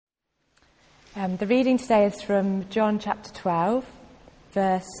The reading today is from John chapter 12,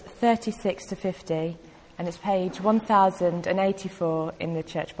 verse 36 to 50, and it's page 1084 in the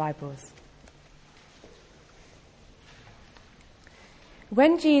Church Bibles.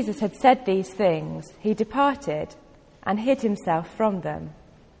 When Jesus had said these things, he departed and hid himself from them.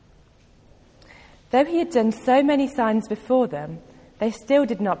 Though he had done so many signs before them, they still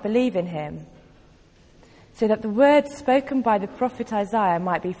did not believe in him, so that the words spoken by the prophet Isaiah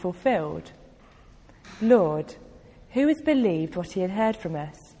might be fulfilled. Lord, who has believed what he had heard from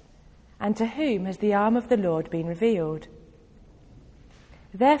us? And to whom has the arm of the Lord been revealed?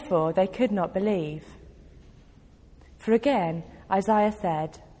 Therefore they could not believe. For again, Isaiah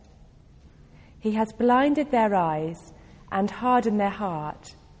said, He has blinded their eyes and hardened their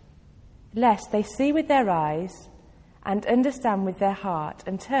heart, lest they see with their eyes and understand with their heart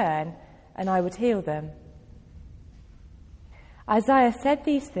and turn, and I would heal them. Isaiah said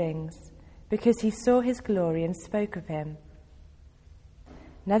these things because he saw his glory and spoke of him.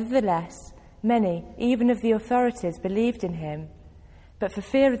 Nevertheless, many, even of the authorities, believed in him, but for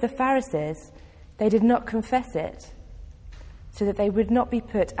fear of the Pharisees, they did not confess it, so that they would not be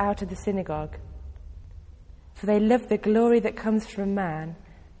put out of the synagogue. For they loved the glory that comes from man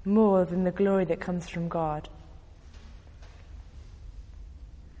more than the glory that comes from God.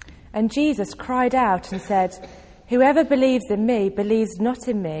 And Jesus cried out and said, Whoever believes in me believes not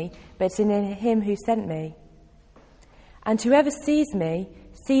in me, but in him who sent me. And whoever sees me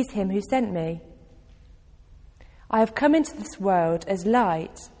sees him who sent me. I have come into this world as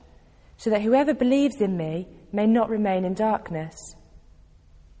light, so that whoever believes in me may not remain in darkness.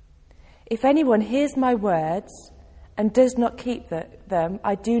 If anyone hears my words and does not keep them,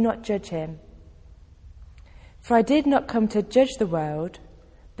 I do not judge him. For I did not come to judge the world,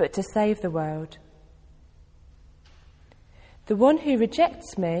 but to save the world. The one who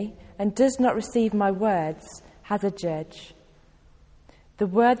rejects me and does not receive my words has a judge. The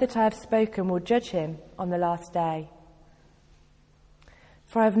word that I have spoken will judge him on the last day.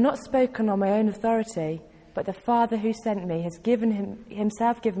 For I have not spoken on my own authority, but the Father who sent me has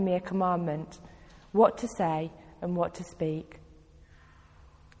himself given me a commandment, what to say and what to speak.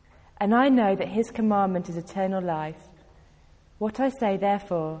 And I know that his commandment is eternal life. What I say,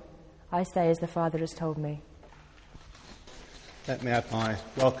 therefore, I say as the Father has told me. Let me add my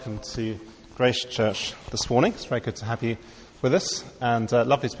welcome to Grace Church this morning. It's very good to have you with us, and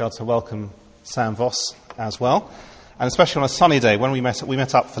lovely to be able to welcome Sam Voss as well. And especially on a sunny day, when we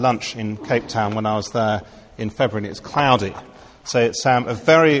met up for lunch in Cape Town when I was there in February, and it was cloudy. So, Sam, a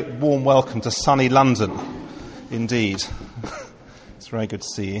very warm welcome to sunny London, indeed. It's very good to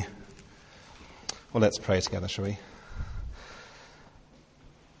see you. Well, let's pray together, shall we?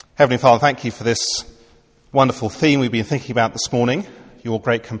 Heavenly Father, thank you for this wonderful theme we've been thinking about this morning, your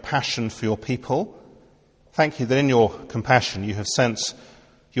great compassion for your people. Thank you that in your compassion you have sent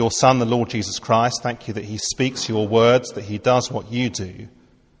your Son, the Lord Jesus Christ. Thank you that he speaks your words, that he does what you do.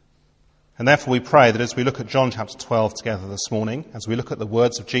 And therefore we pray that as we look at John chapter 12 together this morning, as we look at the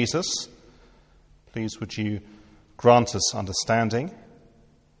words of Jesus, please would you grant us understanding,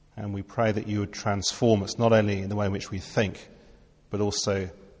 and we pray that you would transform us not only in the way in which we think, but also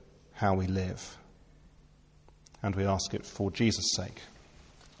how we live. And we ask it for Jesus' sake.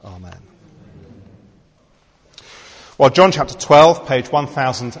 Amen. Well, John chapter 12, page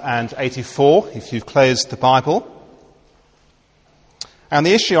 1084, if you've closed the Bible. And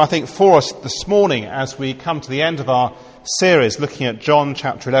the issue, I think, for us this morning, as we come to the end of our series looking at John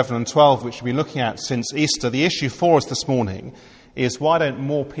chapter 11 and 12, which we've been looking at since Easter, the issue for us this morning is why don't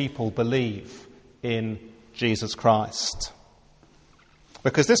more people believe in Jesus Christ?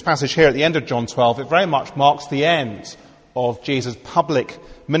 Because this passage here at the end of John 12, it very much marks the end of Jesus' public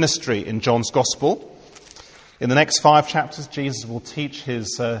ministry in John's Gospel. In the next 5 chapters, Jesus will teach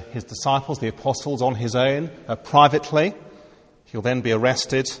his disciples, the apostles, on his own, privately. He'll then be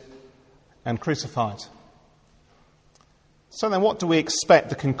arrested and crucified. So then what do we expect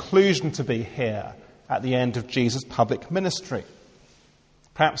the conclusion to be here at the end of Jesus' public ministry?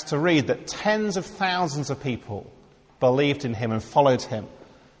 Perhaps to read that tens of thousands of people believed in him and followed him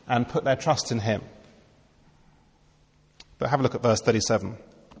and put their trust in him. But have a look at verse 37.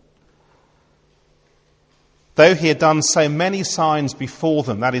 Though he had done so many signs before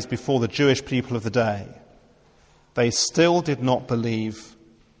them, that is, before the Jewish people of the day, they still did not believe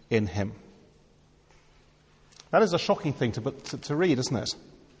in him. That is a shocking thing to read, isn't it?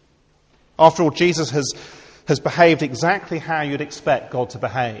 After all, Jesus has behaved exactly how you'd expect God to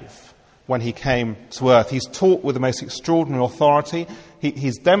behave when he came to earth. He's taught with the most extraordinary authority.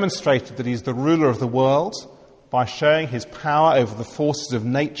 He's demonstrated that he's the ruler of the world by showing his power over the forces of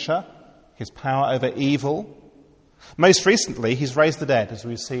nature, his power over evil. Most recently, he's raised the dead, as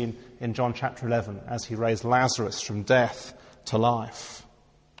we've seen in John chapter 11, as he raised Lazarus from death to life.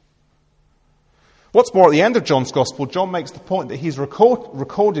 What's more, at the end of John's Gospel, John makes the point that he's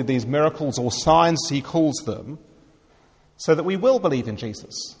recorded these miracles, or signs he calls them, so that we will believe in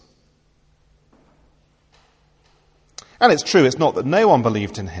Jesus. And it's true, it's not that no one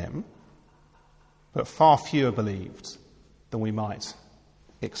believed in him, but far fewer believed than we might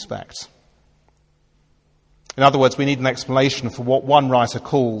expect. In other words, we need an explanation for what one writer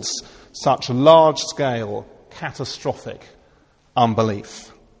calls such large-scale, catastrophic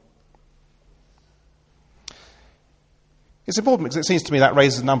unbelief. It's important because it seems to me that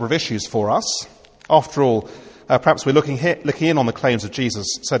raises a number of issues for us. After all, perhaps we're looking in on the claims of Jesus,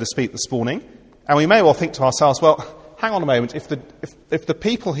 so to speak, this morning, and we may well think to ourselves, well, hang on a moment, if the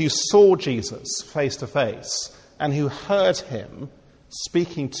people who saw Jesus face to face and who heard him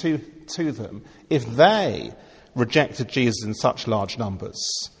speaking to them, if they rejected Jesus in such large numbers,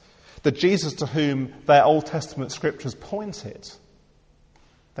 the Jesus to whom their Old Testament scriptures pointed,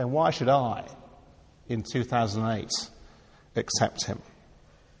 then why should I, in 2008, accept him?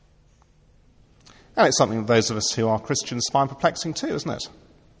 And it's something that those of us who are Christians find perplexing too, isn't it?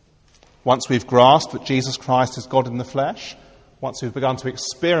 Once we've grasped that Jesus Christ is God in the flesh, once we've begun to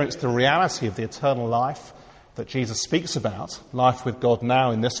experience the reality of the eternal life that Jesus speaks about, life with God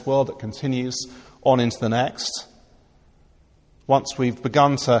now in this world that continues on into the next, once we've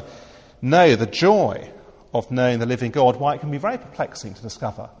begun to know the joy of knowing the living God, why it can be very perplexing to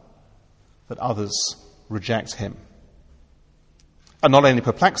discover that others reject him. And not only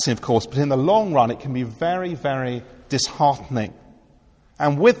perplexing, of course, but in the long run it can be very, very disheartening.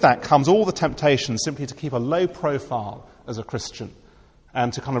 And with that comes all the temptation simply to keep a low profile as a Christian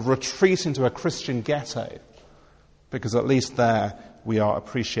and to kind of retreat into a Christian ghetto, because at least there we are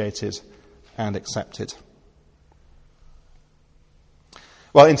appreciated and accepted.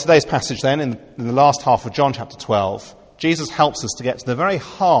 Well, in today's passage then, in the last half of John chapter 12, Jesus helps us to get to the very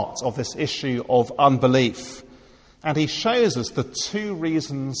heart of this issue of unbelief. And he shows us the two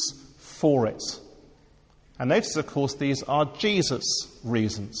reasons for it. And notice, of course, these are Jesus'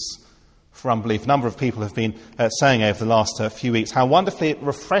 reasons for unbelief. A number of people have been saying over the last few weeks how wonderfully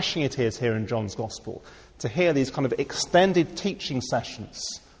refreshing it is here in John's Gospel to hear these kind of extended teaching sessions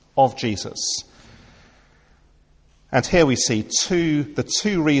of Jesus. And here we see the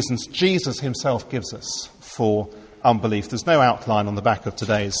two reasons Jesus himself gives us for unbelief. There's no outline on the back of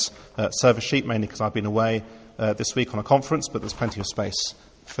today's service sheet, mainly because I've been away this week on a conference, but there's plenty of space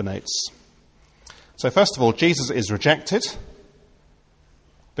for notes. So first of all, Jesus is rejected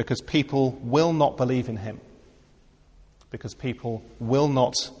because people will not believe in him. Because people will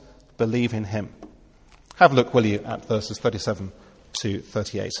not believe in him. Have a look, will you, at verses 37 to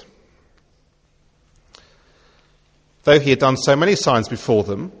 38. Though he had done so many signs before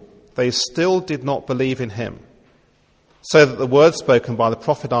them, they still did not believe in him, so that the word spoken by the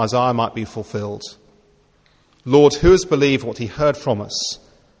prophet Isaiah might be fulfilled. Lord, who has believed what he heard from us,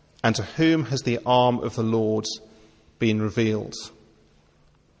 and to whom has the arm of the Lord been revealed?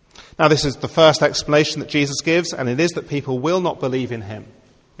 Now, this is the first explanation that Jesus gives, and it is that people will not believe in him.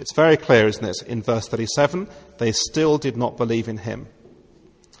 It's very clear, isn't it? In verse 37, they still did not believe in him.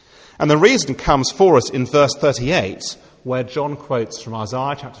 And the reason comes for us in verse 38, where John quotes from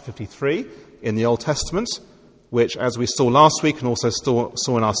Isaiah chapter 53 in the Old Testament, which, as we saw last week and also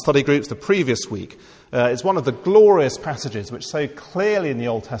saw in our study groups the previous week, is one of the glorious passages which so clearly in the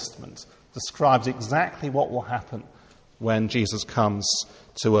Old Testament describes exactly what will happen when Jesus comes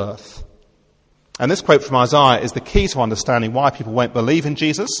to earth. And this quote from Isaiah is the key to understanding why people won't believe in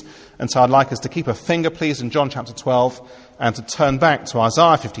Jesus. And so I'd like us to keep a finger, please, in John chapter 12 and to turn back to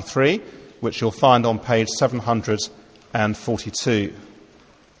Isaiah 53, which you'll find on page 742.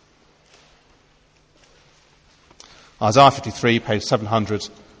 Isaiah 53, page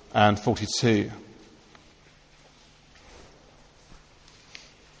 742.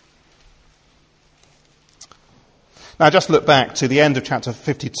 Now just look back to the end of chapter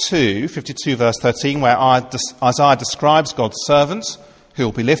 52 verse 13, where Isaiah describes God's servant who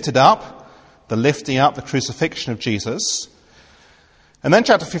will be lifted up, the lifting up, the crucifixion of Jesus. And then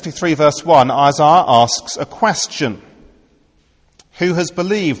chapter 53 verse 1, Isaiah asks a question. Who has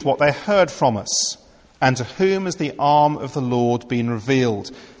believed what they heard from us? And to whom has the arm of the Lord been revealed?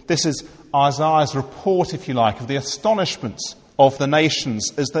 This is Isaiah's report, if you like, of the astonishment of the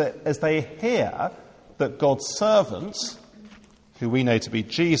nations as they hear that God's servant, who we know to be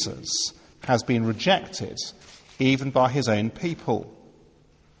Jesus, has been rejected even by his own people.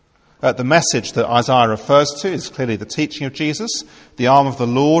 The message that Isaiah refers to is clearly the teaching of Jesus. The arm of the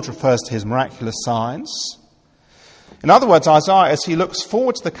Lord refers to his miraculous signs. In other words, Isaiah, as he looks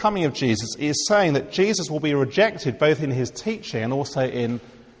forward to the coming of Jesus, is saying that Jesus will be rejected both in his teaching and also in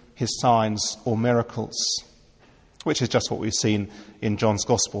his signs or miracles, which is just what we've seen in John's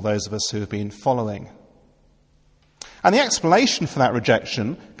Gospel, those of us who have been following. And the explanation for that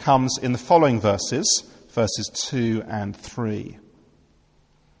rejection comes in the following verses 2 and 3.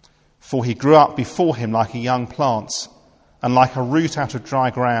 For he grew up before him like a young plant, and like a root out of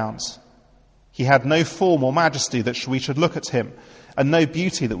dry ground. He had no form or majesty that we should look at him, and no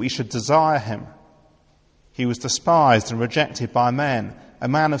beauty that we should desire him. He was despised and rejected by men, a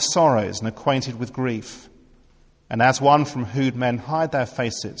man of sorrows and acquainted with grief. And as one from whom men hide their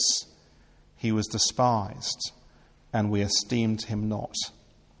faces, he was despised, and we esteemed him not.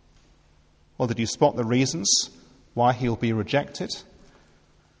 Well, did you spot the reasons why he'll be rejected?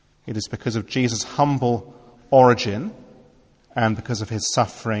 It is because of Jesus' humble origin and because of his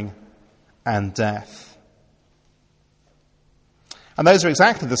suffering and death. And those are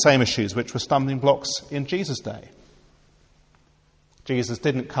exactly the same issues which were stumbling blocks in Jesus' day. Jesus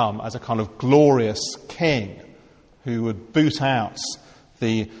didn't come as a kind of glorious king who would boot out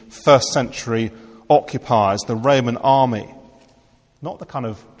the first century occupiers, the Roman army. Not the kind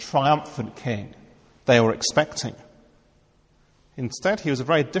of triumphant king they were expecting. Instead, he was a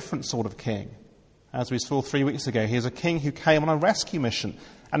very different sort of king. As we saw 3 weeks ago, he is a king who came on a rescue mission.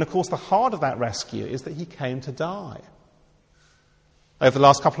 And of course, the heart of that rescue is that he came to die. Over the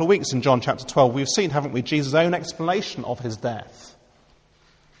last couple of weeks in John chapter 12, we've seen, haven't we, Jesus' own explanation of his death.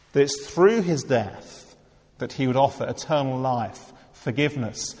 That it's through his death that he would offer eternal life,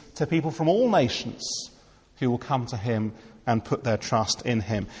 forgiveness to people from all nations who will come to him and put their trust in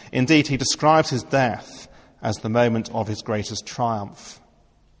him. Indeed, he describes his death as the moment of his greatest triumph.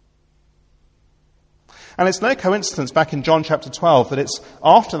 And it's no coincidence back in John chapter 12 that it's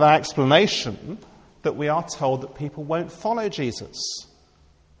after that explanation that we are told that people won't follow Jesus.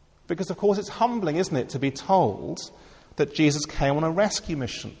 Because, of course, it's humbling, isn't it, to be told that Jesus came on a rescue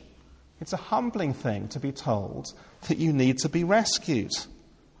mission. It's a humbling thing to be told that you need to be rescued.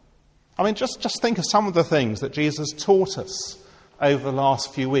 I mean, just think of some of the things that Jesus taught us over the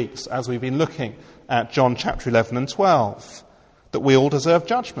last few weeks as we've been looking at John chapter 11 and 12. That we all deserve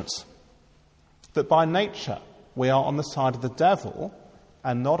judgment. That by nature we are on the side of the devil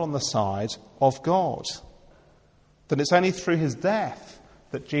and not on the side of God. That it's only through his death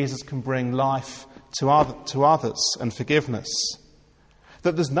that Jesus can bring life to others and forgiveness.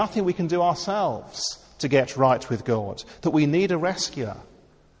 That there's nothing we can do ourselves to get right with God. That we need a rescuer.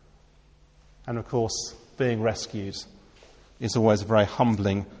 And of course, being rescued is always a very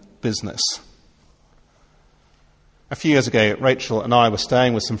humbling business. A few years ago, Rachel and I were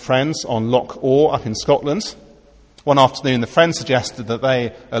staying with some friends on Loch Orr up in Scotland. One afternoon, the friends suggested that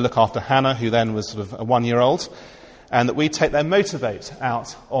they look after Hannah, who then was sort of a 1-year-old, and that we take their motorboat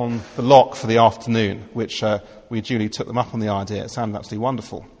out on the loch for the afternoon, which we duly took them up on the idea. It sounded absolutely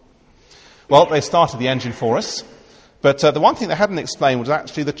wonderful. Well, they started the engine for us, but the one thing they hadn't explained was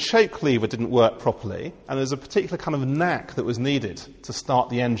actually the choke lever didn't work properly, and there's a particular kind of knack that was needed to start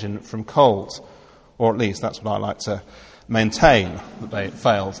the engine from cold. Or at least that's what I like to maintain, that they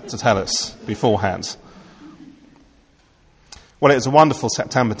failed to tell us beforehand. Well, it was a wonderful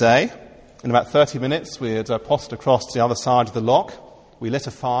September day. In about 30 minutes, we had potted across to the other side of the loch. We lit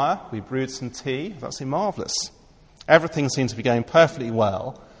a fire, we brewed some tea. That seemed marvellous. Everything seemed to be going perfectly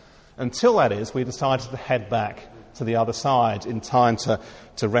well, until, that is, we decided to head back to the other side in time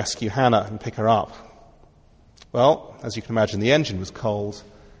to rescue Hannah and pick her up. Well, as you can imagine, the engine was cold,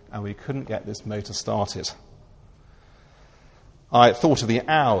 and we couldn't get this motor started. I thought of the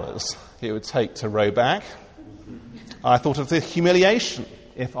hours it would take to row back. I thought of the humiliation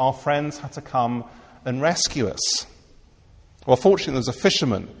if our friends had to come and rescue us. Well, fortunately, there was a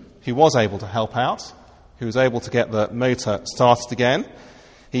fisherman who was able to help out, who was able to get the motor started again.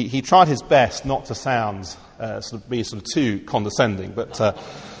 He tried his best not to sound be too condescending, but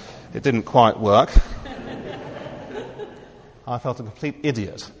it didn't quite work. I felt a complete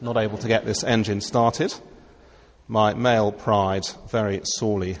idiot, not able to get this engine started. My male pride very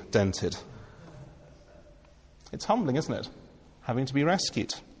sorely dented. It's humbling, isn't it? Having to be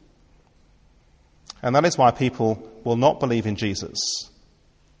rescued. And that is why people will not believe in Jesus.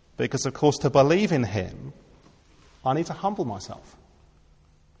 Because, of course, to believe in him, I need to humble myself.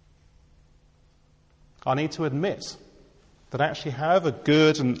 I need to admit that actually, however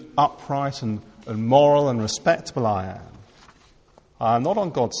good and upright and moral and respectable I am not on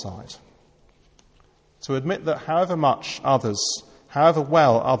God's side. To admit that however much others however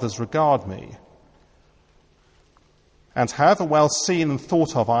well others regard me, and however well seen and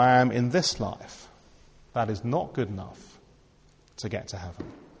thought of I am in this life, that is not good enough to get to heaven.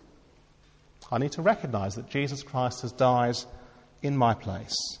 I need to recognize that Jesus Christ has died in my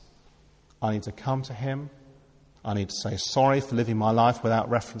place. I need to come to him. I need to say sorry for living my life without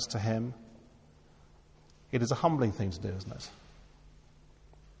reference to him. It is a humbling thing to do, isn't it?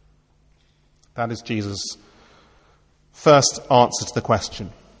 That is Jesus' first answer to the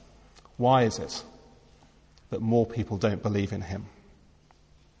question. Why is it that more people don't believe in him?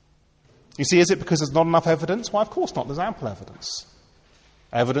 You see, is it because there's not enough evidence? Why, of course not. There's ample evidence.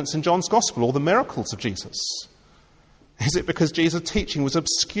 Evidence in John's Gospel, all the miracles of Jesus. Is it because Jesus' teaching was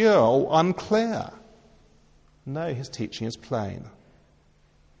obscure or unclear? No, his teaching is plain.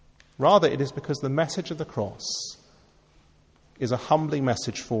 Rather, it is because the message of the cross is a humbling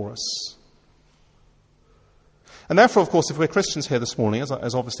message for us. And therefore, of course, if we're Christians here this morning,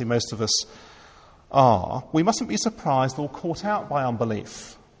 as obviously most of us are, we mustn't be surprised or caught out by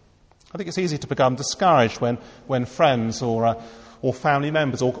unbelief. I think it's easy to become discouraged when friends or family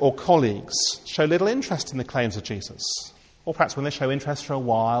members or colleagues show little interest in the claims of Jesus, or perhaps when they show interest for a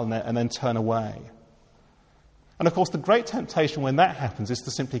while and then turn away. And of course, the great temptation when that happens is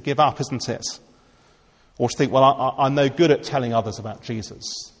to simply give up, isn't it? Or to think, well, I'm no good at telling others about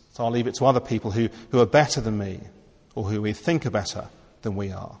Jesus, so I'll leave it to other people who are better than me, or who we think are better than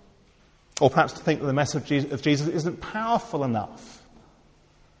we are. Or perhaps to think that the message of Jesus isn't powerful enough,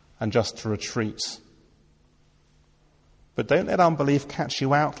 and just to retreat. But don't let unbelief catch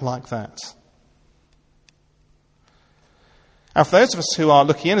you out like that. And for those of us who are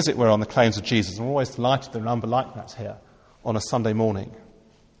looking in, as it were, on the claims of Jesus, and we're always delighted there are a number like that here on a Sunday morning,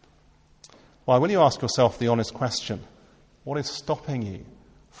 why, will you ask yourself the honest question, what is stopping you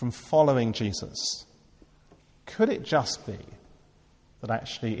from following Jesus? Could it just be that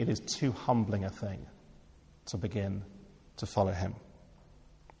actually it is too humbling a thing to begin to follow him?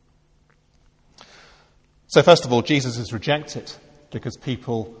 So first of all, Jesus is rejected because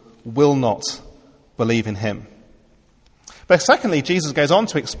people will not believe in him. But secondly, Jesus goes on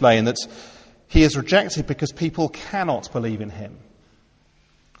to explain that he is rejected because people cannot believe in him.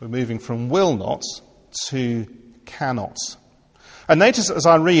 We're moving from will not to cannot. And notice as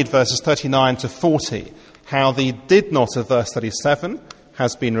I read verses 39 to 40, how the did not of verse 37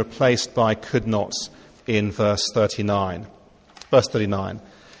 has been replaced by could not in verse 39. Verse 39.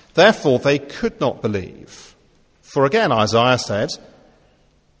 Therefore they could not believe. For again Isaiah said,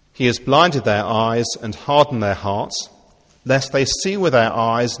 he has blinded their eyes and hardened their hearts, lest they see with their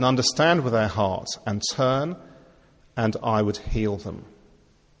eyes and understand with their hearts and turn, and I would heal them.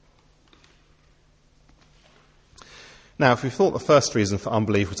 Now, if we thought the first reason for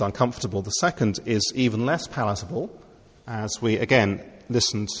unbelief was uncomfortable, the second is even less palatable as we again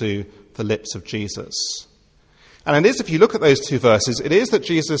listen to the lips of Jesus. And it is, if you look at those two verses, it is that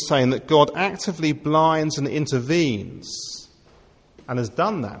Jesus is saying that God actively blinds and intervenes and has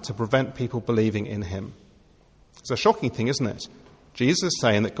done that to prevent people believing in him. It's a shocking thing, isn't it? Jesus is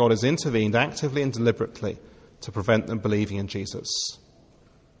saying that God has intervened actively and deliberately to prevent them believing in Jesus.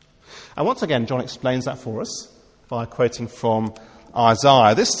 And once again, John explains that for us by quoting from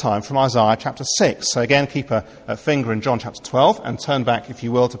Isaiah, this time from Isaiah chapter 6. So again, keep a finger in John chapter 12 and turn back, if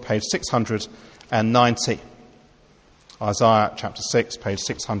you will, to page 690. Isaiah chapter 6, page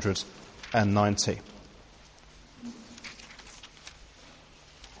 690.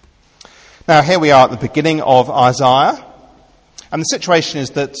 Now, here we are at the beginning of Isaiah, and the situation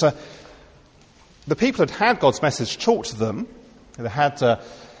is that the people had God's message taught to them, they had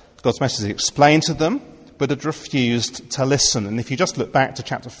God's message explained to them, but had refused to listen. And if you just look back to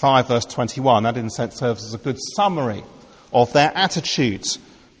chapter 5, verse 21, that in a sense serves as a good summary of their attitude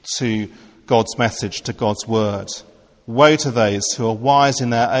to God's message, to God's word. Woe to those who are wise in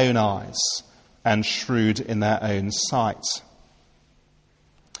their own eyes and shrewd in their own sight.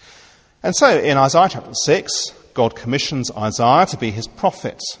 And so in Isaiah chapter 6, God commissions Isaiah to be his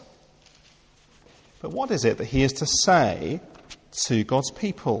prophet. But what is it that he is to say to God's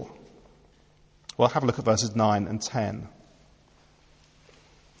people? Well, have a look at verses 9 and 10.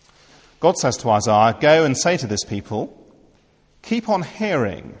 God says to Isaiah, "Go and say to this people, keep on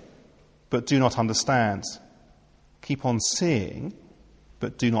hearing, but do not understand. Keep on seeing,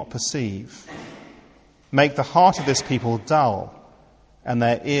 but do not perceive. Make the heart of this people dull, and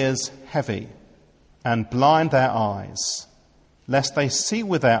their ears heavy, and blind their eyes, lest they see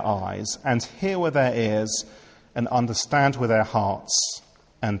with their eyes, and hear with their ears, and understand with their hearts,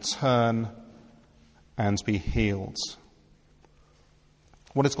 and turn and be healed."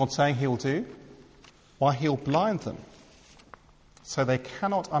 What is God saying he'll do? Why, he'll blind them. so they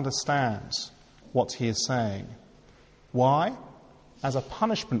cannot understand what he is saying. Why? As a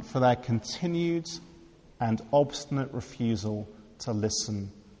punishment for their continued and obstinate refusal to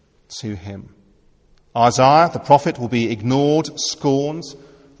listen to him. Isaiah, the prophet, will be ignored, scorned,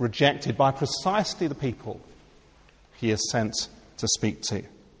 rejected by precisely the people he is sent to speak to.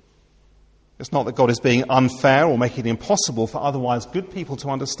 It's not that God is being unfair or making it impossible for otherwise good people to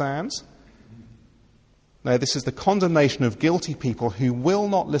understand. No, this is the condemnation of guilty people who will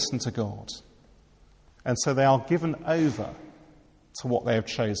not listen to God. And so they are given over to what they have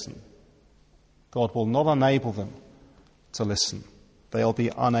chosen. God will not enable them to listen. They'll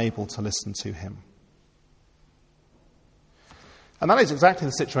be unable to listen to him. And that is exactly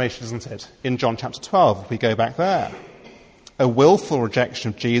the situation, isn't it? In John chapter 12, if we go back there. A willful rejection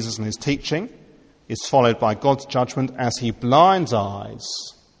of Jesus and his teaching is followed by God's judgment as he blinds eyes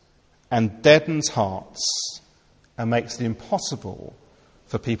and deadens hearts and makes it impossible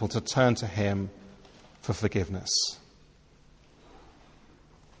for people to turn to him for forgiveness.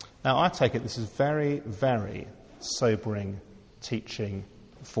 Now, I take it this is very, very sobering teaching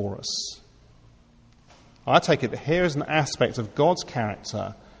for us. I take it that here is an aspect of God's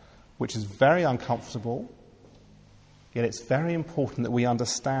character which is very uncomfortable, yet it's very important that we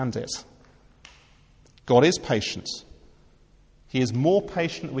understand it. God is patient. He is more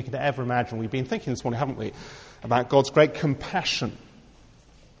patient than we could ever imagine. We've been thinking this morning, haven't we, about God's great compassion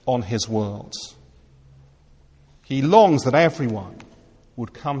on his world. He longs that everyone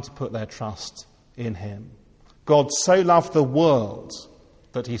would come to put their trust in him. God so loved the world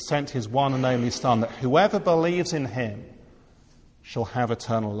that he sent his one and only Son, that whoever believes in him shall have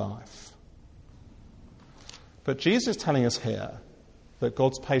eternal life. But Jesus is telling us here that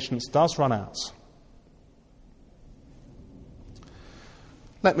God's patience does run out.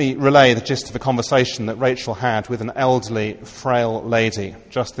 Let me relay the gist of a conversation that Rachel had with an elderly, frail lady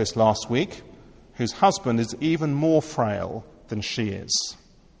just this last week, whose husband is even more frail than she is.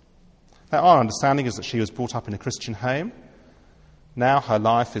 Now, our understanding is that she was brought up in a Christian home. Now her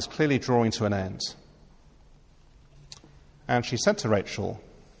life is clearly drawing to an end. And she said to Rachel,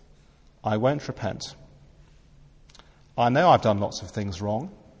 "I won't repent. I know I've done lots of things wrong,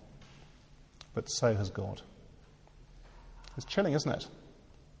 but so has God." It's chilling, isn't it?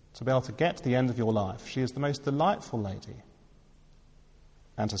 To be able to get to the end of your life. She is the most delightful lady.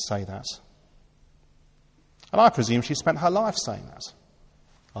 And to say that. And I presume she spent her life saying that.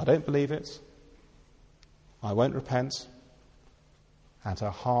 I don't believe it. I won't repent. And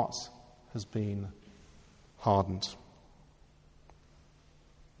her heart has been hardened.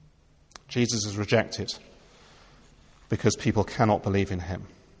 Jesus is rejected because people cannot believe in him.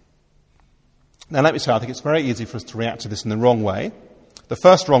 Now let me say, I think it's very easy for us to react to this in the wrong way. The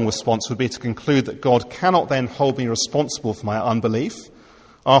first wrong response would be to conclude that God cannot then hold me responsible for my unbelief.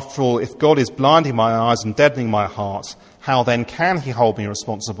 After all, if God is blinding my eyes and deadening my heart, how then can he hold me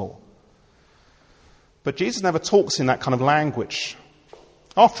responsible? But Jesus never talks in that kind of language.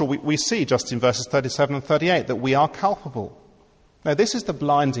 After all, we see just in verses 37 and 38 that we are culpable. Now, this is the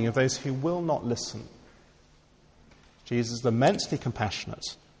blinding of those who will not listen. Jesus is immensely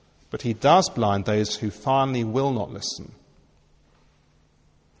compassionate, but he does blind those who finally will not listen.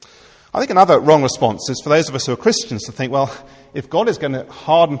 I think another wrong response is for those of us who are Christians to think, well, if God is going to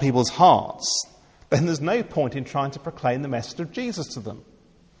harden people's hearts, then there's no point in trying to proclaim the message of Jesus to them,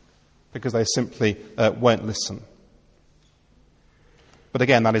 because they simply won't listen. But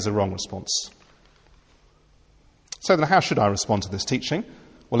again, that is a wrong response. So then how should I respond to this teaching?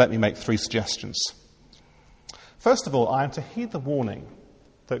 Well, let me make 3 suggestions. First of all, I am to heed the warning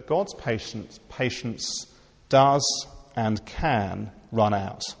that God's patience does and can run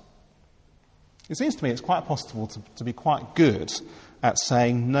out. It seems to me it's quite possible to be quite good at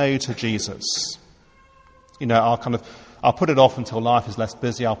saying no to Jesus. You know, I'll put it off until life is less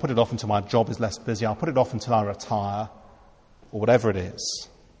busy, I'll put it off until my job is less busy, I'll put it off until I retire, or whatever it is.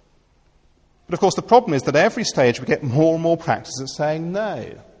 But of course the problem is that at every stage we get more and more practice at saying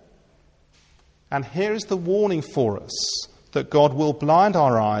no. And here is the warning for us, that God will blind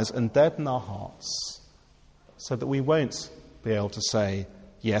our eyes and deaden our hearts, so that we won't be able to say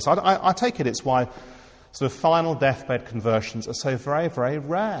yes. I take it it's why sort of final deathbed conversions are so very, very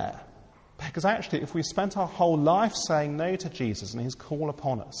rare. Because actually, if we spent our whole life saying no to Jesus and his call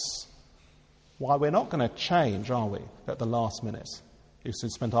upon us, why, we're not going to change, are we, at the last minute, if we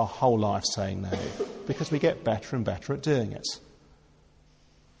spent our whole life saying no, because we get better and better at doing it.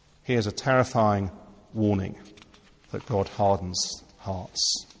 Here's a terrifying warning that God hardens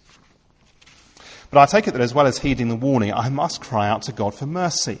hearts. But I take it that as well as heeding the warning, I must cry out to God for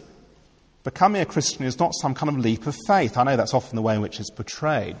mercy. Becoming a Christian is not some kind of leap of faith. I know that's often the way in which it's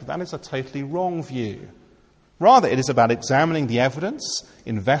portrayed, but that is a totally wrong view. Rather, it is about examining the evidence,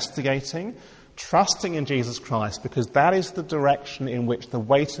 investigating, trusting in Jesus Christ, because that is the direction in which the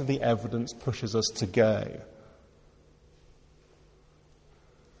weight of the evidence pushes us to go.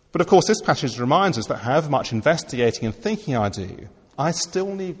 But of course, this passage reminds us that however much investigating and thinking I do, I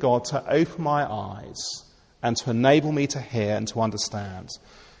still need God to open my eyes and to enable me to hear and to understand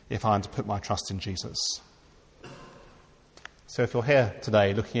if I am to put my trust in Jesus. So if you're here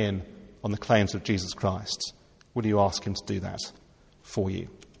today looking in on the claims of Jesus Christ, will you ask him to do that for you?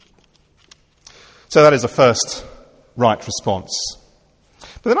 So that is a first right response.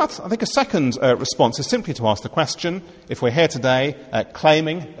 But then I think a second response is simply to ask the question, if we're here today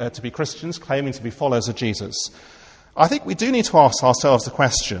claiming to be Christians, claiming to be followers of Jesus, I think we do need to ask ourselves the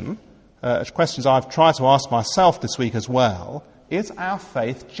question, questions I've tried to ask myself this week as well, is our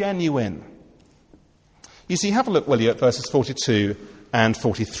faith genuine? You see, have a look, will you, at verses 42 and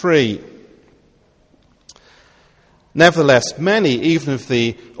 43. Nevertheless, many, even of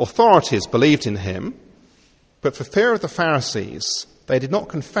the authorities, believed in him, but for fear of the Pharisees, they did not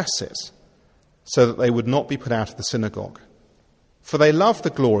confess it, so that they would not be put out of the synagogue. For they love the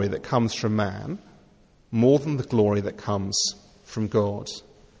glory that comes from man more than the glory that comes from God.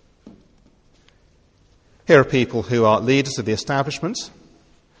 Here are people who are leaders of the establishment.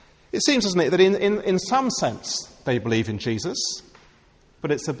 It seems, doesn't it, that in some sense they believe in Jesus,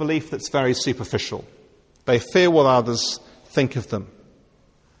 but it's a belief that's very superficial. They fear what others think of them.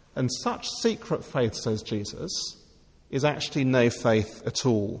 And such secret faith, says Jesus, is actually no faith at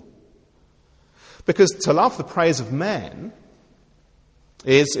all. Because to love the praise of men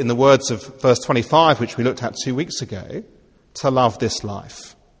is, in the words of verse 25, which we looked at 2 weeks ago, to love this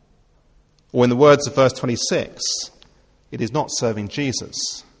life. Or in the words of verse 26, it is not serving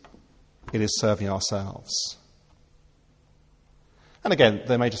Jesus, it is serving ourselves. And again,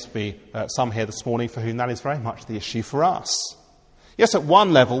 there may just be some here this morning for whom that is very much the issue for us. Yes, at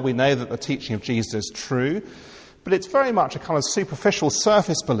one level we know that the teaching of Jesus is true, but it's very much a kind of superficial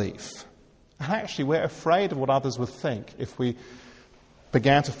surface belief. And actually we're afraid of what others would think if we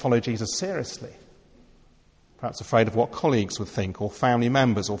began to follow Jesus seriously. Perhaps afraid of what colleagues would think, or family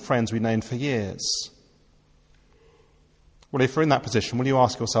members, or friends we've known for years. Well, if you're in that position, will you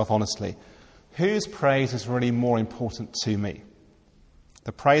ask yourself honestly, whose praise is really more important to me?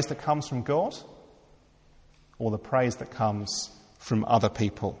 The praise that comes from God, or the praise that comes from other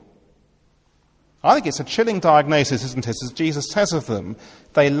people? I think it's a chilling diagnosis, isn't it? As Jesus says of them,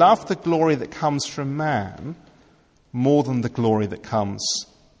 they love the glory that comes from man more than the glory that comes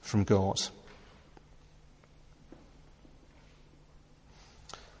from God.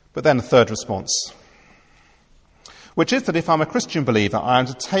 But then a third response, which is that if I'm a Christian believer, I am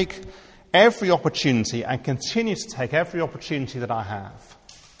to take every opportunity and continue to take every opportunity that I have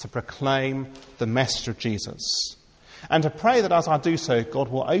to proclaim the message of Jesus. And to pray that as I do so, God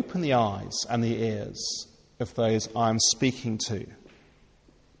will open the eyes and the ears of those I'm speaking to.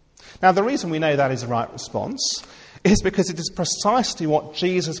 Now, the reason we know that is the right response is because it is precisely what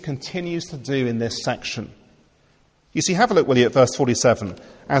Jesus continues to do in this section. You see, have a look, will you, at verse 47.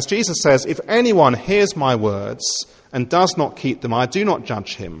 As Jesus says, if anyone hears my words and does not keep them, I do not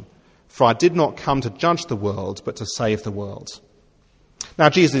judge him, for I did not come to judge the world, but to save the world. Now,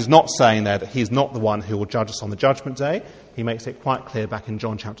 Jesus is not saying there that he's not the one who will judge us on the judgment day. He makes it quite clear back in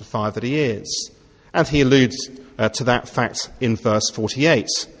John chapter 5 that he is. And he alludes to that fact in verse 48.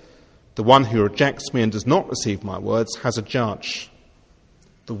 The one who rejects me and does not receive my words has a judge.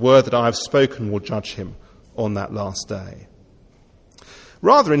 The word that I have spoken will judge him on that last day.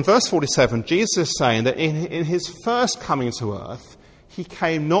 Rather, in verse 47, Jesus is saying that in his first coming to earth, he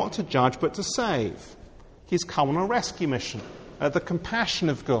came not to judge but to save. He's come on a rescue mission, the compassion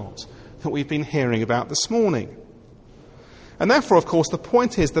of God that we've been hearing about this morning. And therefore, of course, the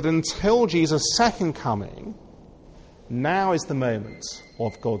point is that until Jesus' second coming, now is the moment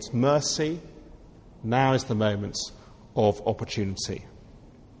of God's mercy, now is the moment of opportunity.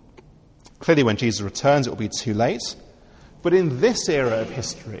 Clearly, when Jesus returns, it will be too late. But in this era of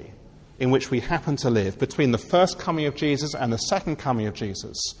history, in which we happen to live, between the first coming of Jesus and the second coming of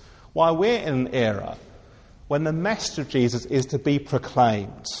Jesus, why we're in an era when the message of Jesus is to be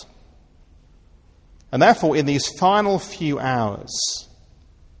proclaimed. And therefore, in these final few hours,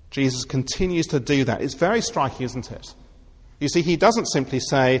 Jesus continues to do that. It's very striking, isn't it? You see, he doesn't simply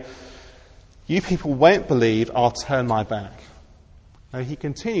say, you people won't believe, I'll turn my back. No, he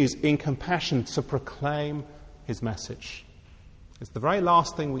continues in compassion to proclaim his message. It's the very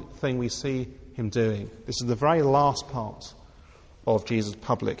last thing we see him doing. This is the very last part of Jesus'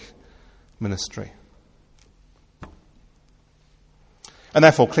 public ministry. And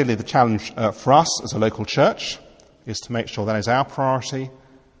therefore, clearly the challenge for us as a local church is to make sure that is our priority,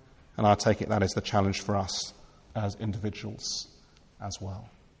 and I take it that is the challenge for us as individuals as well.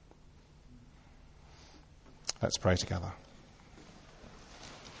 Let's pray together.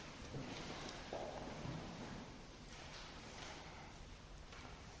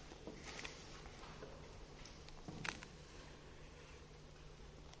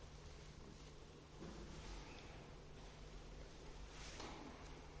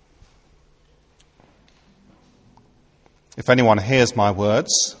 If anyone hears my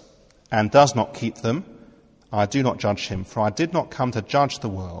words and does not keep them, I do not judge him, for I did not come to judge the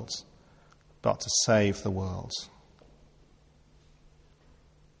world, but to save the world.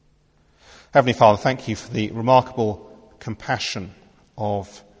 Heavenly Father, thank you for the remarkable compassion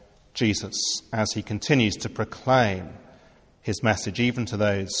of Jesus as he continues to proclaim his message even to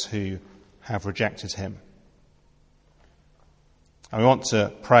those who have rejected him. And we want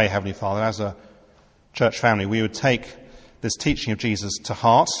to pray, Heavenly Father, as a church family, we would take this teaching of Jesus to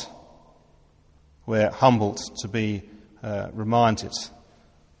heart. We're humbled to be reminded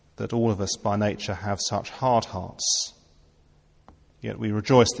that all of us by nature have such hard hearts. Yet we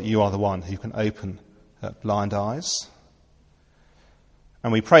rejoice that you are the one who can open blind eyes.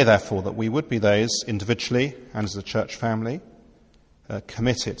 And we pray, therefore, that we would be those individually and as a church family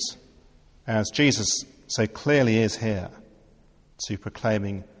committed, as Jesus so clearly is here, to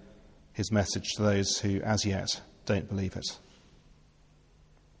proclaiming his message to those who as yet don't believe it.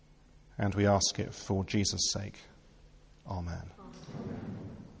 And we ask it for Jesus' sake. Amen.